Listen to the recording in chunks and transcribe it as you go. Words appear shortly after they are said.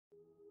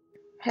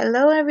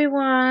Hello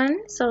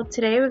everyone. So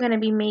today we're going to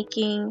be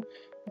making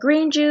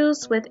green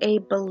juice with a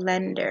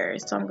blender.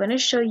 So I'm going to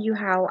show you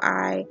how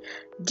I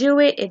do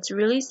it. It's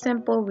really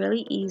simple,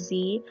 really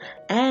easy,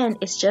 and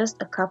it's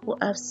just a couple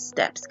of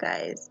steps,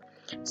 guys.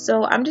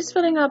 So I'm just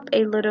filling up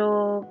a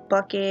little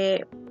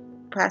bucket,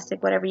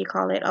 plastic, whatever you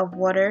call it, of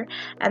water,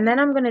 and then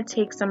I'm going to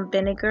take some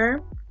vinegar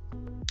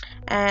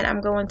and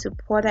I'm going to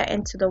pour that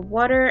into the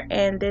water,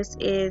 and this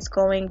is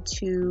going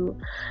to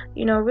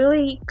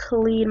really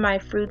clean my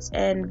fruits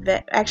and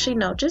actually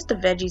no, just the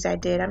veggies.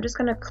 I'm just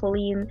gonna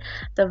clean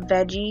the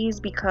veggies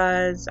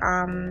because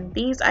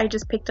these I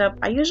just picked up.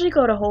 I usually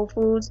go to Whole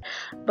Foods,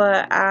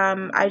 but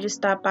I just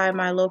stopped by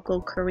my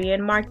local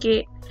Korean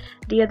market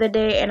the other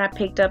day and I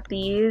picked up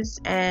these,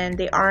 and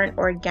they aren't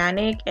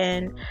organic,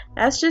 and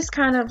that's just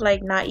kind of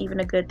like not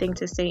even a good thing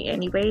to say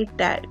anyway,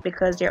 that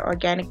because they're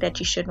organic that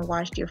you shouldn't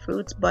wash your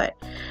fruits. But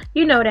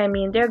you know what I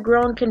mean, they're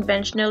grown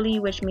conventionally,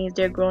 which means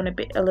they're grown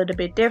a little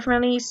bit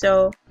differently.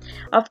 So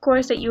of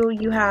course that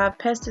you have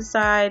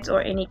pesticides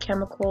or any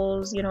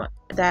chemicals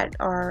that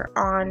are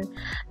on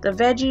the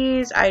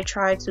veggies. I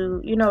try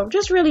to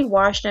just really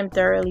wash them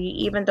thoroughly,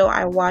 even though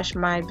I wash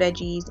my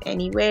veggies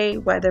anyway,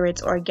 whether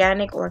it's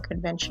organic or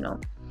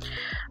conventional.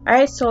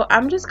 Alright, so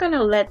I'm just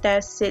gonna let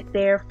that sit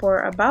there for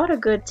about a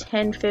good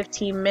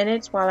 10-15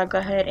 minutes while I go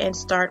ahead and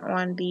start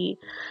on the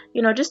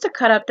just to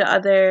cut up the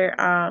other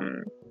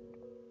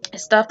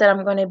stuff that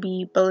I'm going to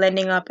be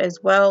blending up as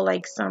well,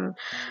 like some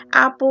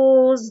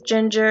apples,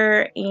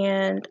 ginger,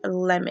 and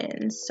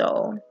lemons.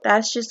 So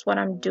that's just what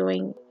I'm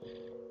doing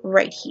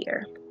right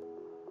here.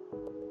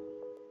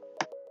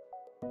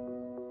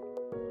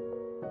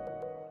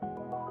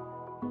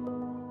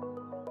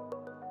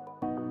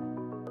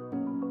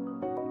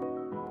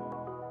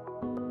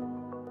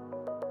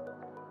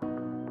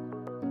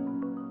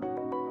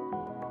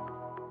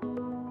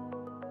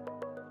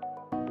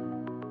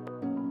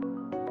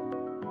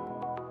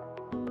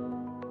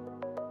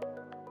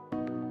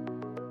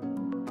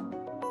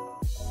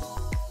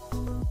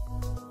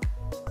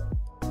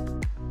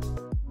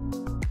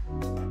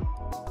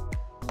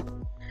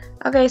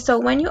 Okay, so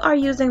when you are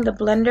using the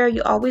blender,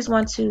 you always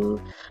want to,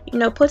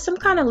 put some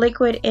kind of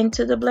liquid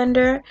into the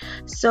blender.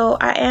 So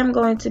I am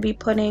going to be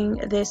putting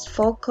this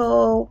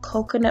Foco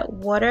coconut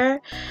water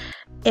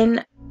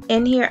in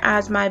here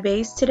as my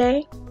base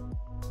today.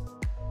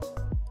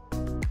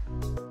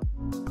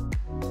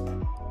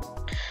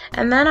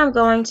 And then I'm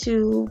going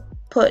to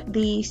put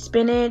the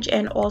spinach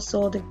and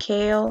also the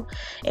kale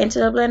into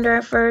the blender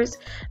at first,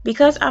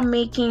 because I'm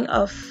making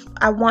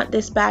I want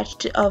this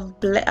batch of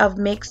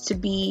mix to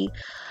be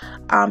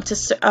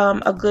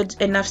a good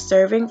enough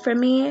serving for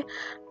me.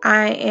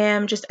 I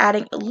am just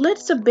adding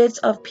little bits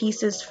of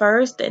pieces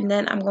first, and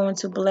then I'm going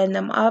to blend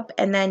them up,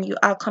 and then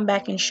I'll come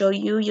back and show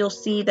you. You'll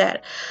see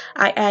that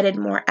I added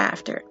more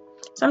after.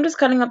 So I'm just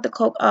cutting up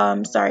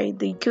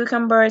the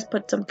cucumbers,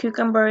 put some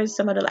cucumbers,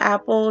 some of the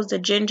apples, the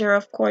ginger,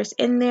 of course,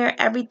 in there,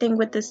 everything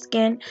with the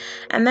skin.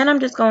 And then I'm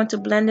just going to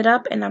blend it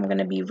up, and I'm going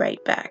to be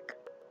right back.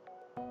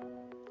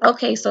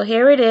 Okay, so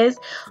here it is,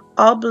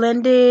 all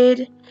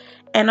blended.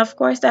 And of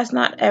course, that's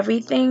not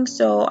everything.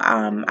 So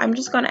I'm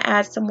just going to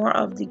add some more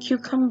of the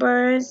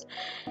cucumbers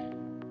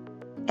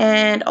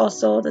and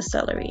also the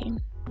celery.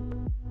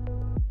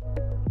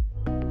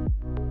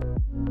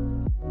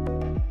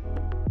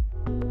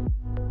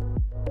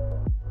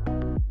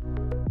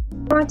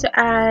 I'm going to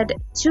add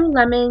 2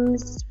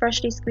 lemons,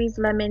 freshly squeezed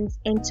lemons,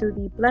 into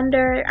the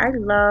blender. I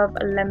love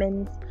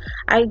lemons.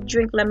 I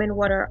drink lemon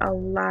water a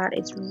lot.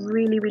 It's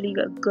really, really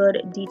a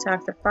good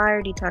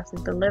detoxifier,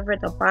 detoxes the liver,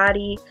 the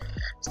body.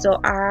 So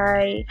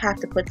I have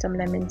to put some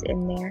lemons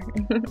in there.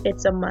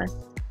 It's a must.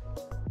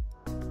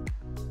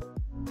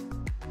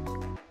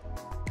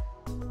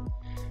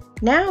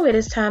 Now it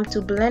is time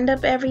to blend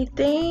up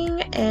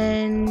everything,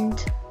 and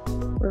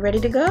we're ready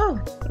to go.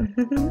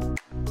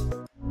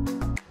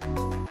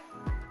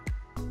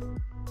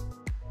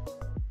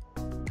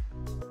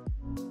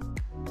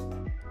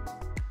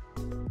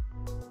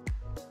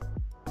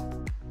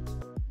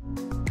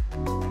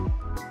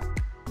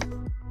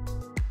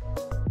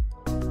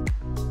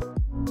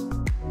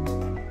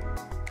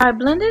 I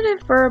blended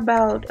it for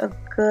about a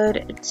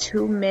good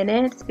 2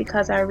 minutes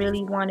because I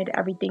really wanted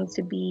everything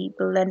to be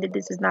blended.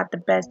 This is not the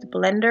best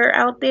blender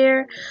out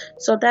there,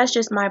 so that's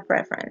just my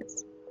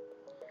preference.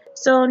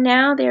 So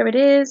now there it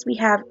is. We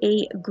have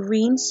a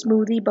green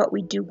smoothie, but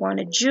we do want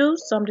a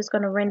juice. So I'm just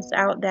going to rinse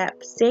out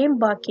that same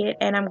bucket,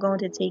 and I'm going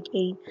to take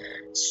a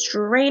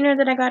strainer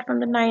that I got from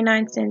the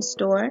 99-cent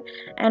store,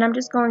 and I'm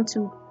just going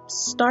to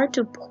start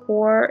to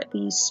pour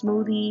the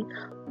smoothie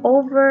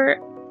over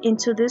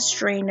into this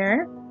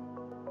strainer.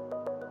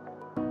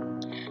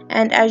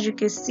 And as you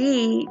can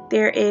see,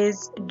 there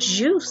is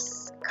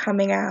juice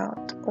coming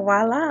out.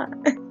 Voila!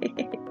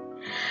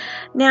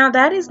 Now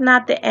that is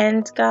not the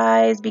end,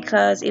 guys,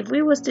 because if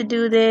we was to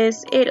do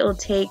this, it'll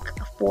take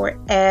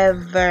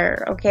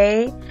forever,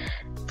 okay?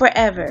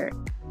 Forever.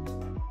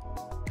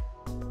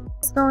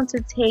 Just going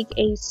to take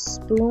a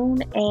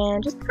spoon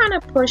and just kind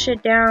of push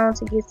it down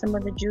to get some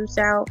of the juice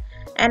out.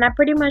 And I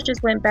pretty much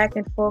just went back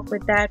and forth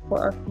with that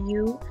for a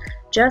few,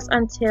 just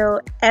until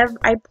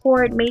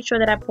made sure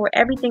that I poured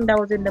everything that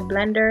was in the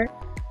blender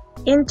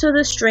into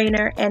the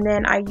strainer, and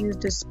then I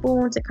used a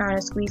spoon to kind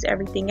of squeeze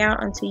everything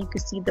out until you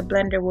could see the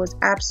blender was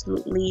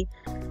absolutely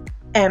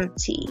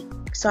empty.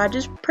 So I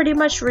just pretty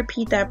much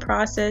repeat that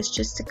process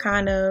just to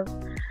kind of,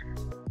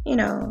 you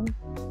know,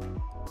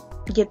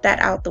 get that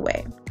out the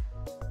way.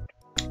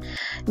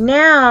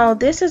 Now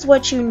this is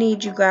what you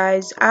need, you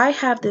guys. I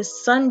have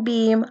this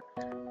Sunbeam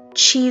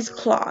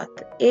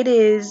cheesecloth. It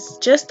is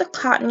just a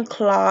cotton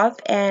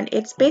cloth, and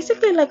it's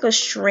basically like a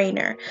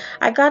strainer.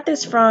 I got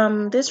this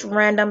from this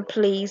random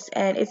place,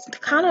 and it's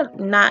kind of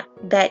not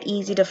that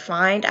easy to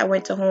find. I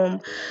went to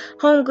Home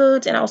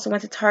Goods, and I also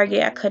went to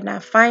Target. I could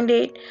not find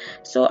it,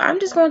 so I'm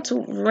just going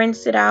to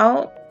rinse it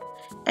out,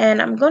 and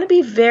I'm going to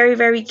be very,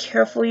 very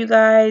careful, you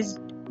guys.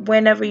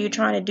 Whenever you're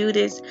trying to do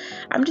this,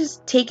 I'm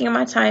just taking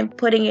my time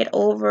putting it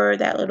over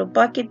that little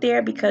bucket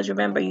there, because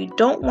remember, you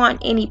don't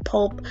want any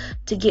pulp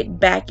to get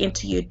back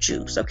into your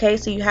juice, okay?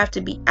 So you have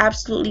to be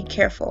absolutely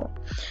careful.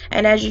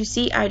 And as you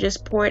see, I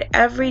just poured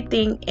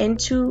everything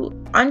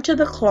onto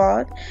the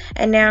cloth,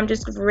 and now I'm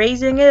just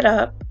raising it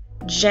up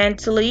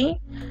gently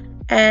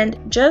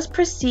and just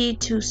proceed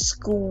to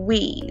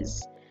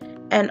squeeze,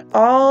 and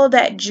all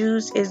that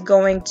juice is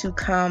going to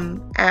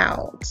come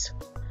out.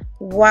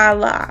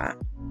 Voila.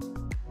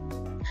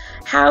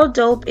 How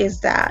dope is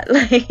that?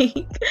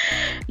 Like,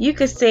 you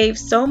could save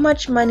so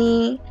much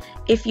money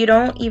if you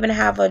don't even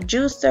have a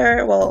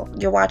juicer. Well,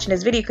 you're watching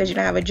this video because you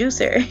don't have a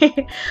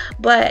juicer.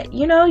 But,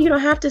 you know, you don't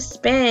have to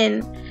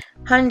spend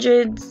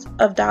hundreds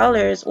of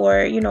dollars,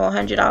 or, you know,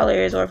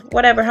 $100 or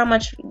whatever, how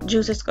much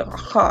juicers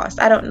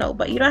cost. I don't know.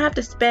 But you don't have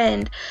to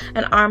spend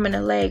an arm and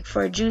a leg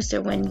for a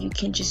juicer when you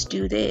can just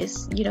do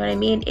this. You know what I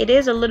mean? It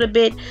is a little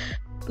bit,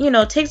 you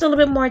know, takes a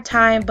little bit more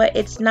time, but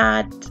it's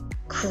not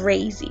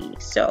crazy.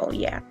 So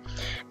yeah,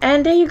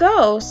 and there you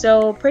go.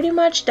 So pretty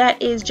much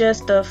that is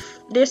just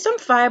there's some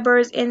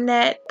fibers in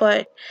that,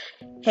 but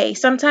hey,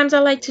 sometimes I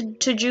like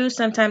to juice,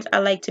 sometimes I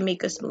like to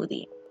make a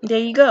smoothie. There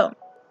you go.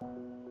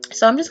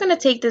 So I'm just going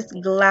to take this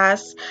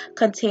glass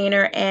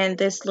container and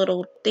this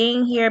little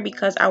thing here,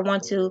 because I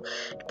want to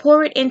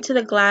pour it into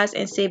the glass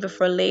and save it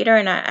for later,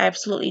 and I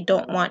absolutely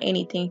don't want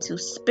anything to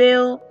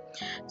spill.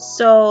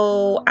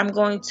 So I'm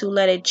going to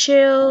let it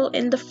chill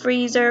in the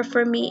freezer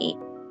for me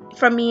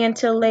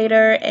until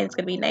later, and it's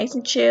gonna be nice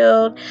and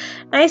chilled,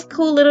 nice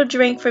cool little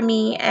drink for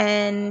me.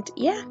 And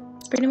yeah,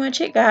 that's pretty much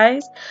it,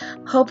 guys.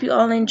 Hope you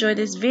all enjoyed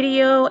this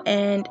video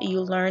and you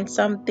learned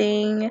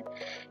something.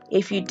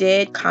 If you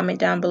did, comment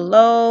down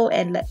below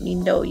and let me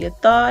know your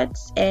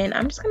thoughts. And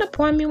I'm just gonna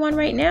pour me one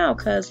right now,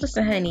 because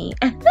listen, honey,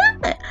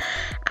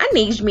 I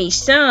need me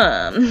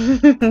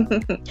some.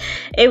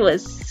 It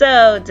was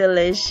so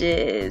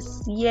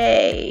delicious.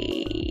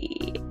 Yay.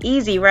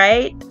 Easy,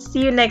 right?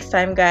 See you next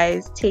time,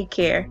 guys. Take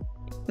care.